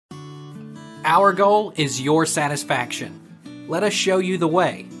Our goal is your satisfaction. Let us show you the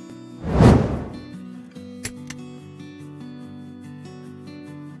way.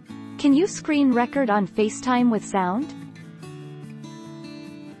 Can you screen record on FaceTime with sound?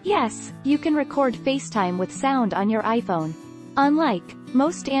 Yes, you can record FaceTime with sound on your iPhone. Unlike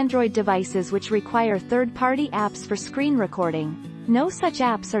most Android devices which require third-party apps for screen recording, no such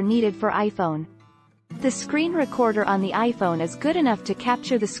apps are needed for iPhone. The screen recorder on the iPhone is good enough to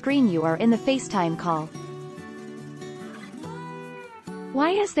capture the screen you are in the FaceTime call.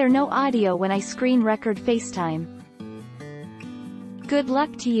 Why is there no audio when I screen record FaceTime? Good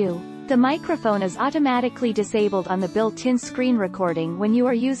luck to you. The microphone is automatically disabled on the built-in screen recording when you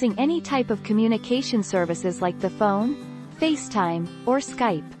are using any type of communication services like the phone, FaceTime, or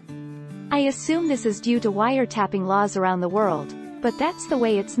Skype. I assume this is due to wiretapping laws around the world, but that's the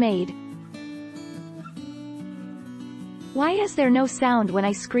way it's made. Why is there no sound when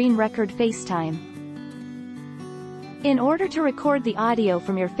I screen record FaceTime? In order to record the audio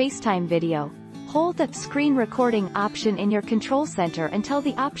from your FaceTime video, hold the screen recording option in your control center until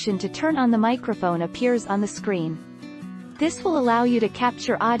the option to turn on the microphone appears on the screen. This will allow you to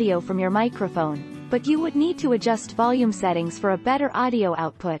capture audio from your microphone, but you would need to adjust volume settings for a better audio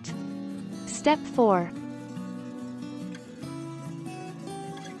output. Step 4.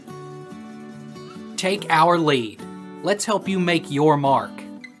 Take our lead. Let's help you make your mark.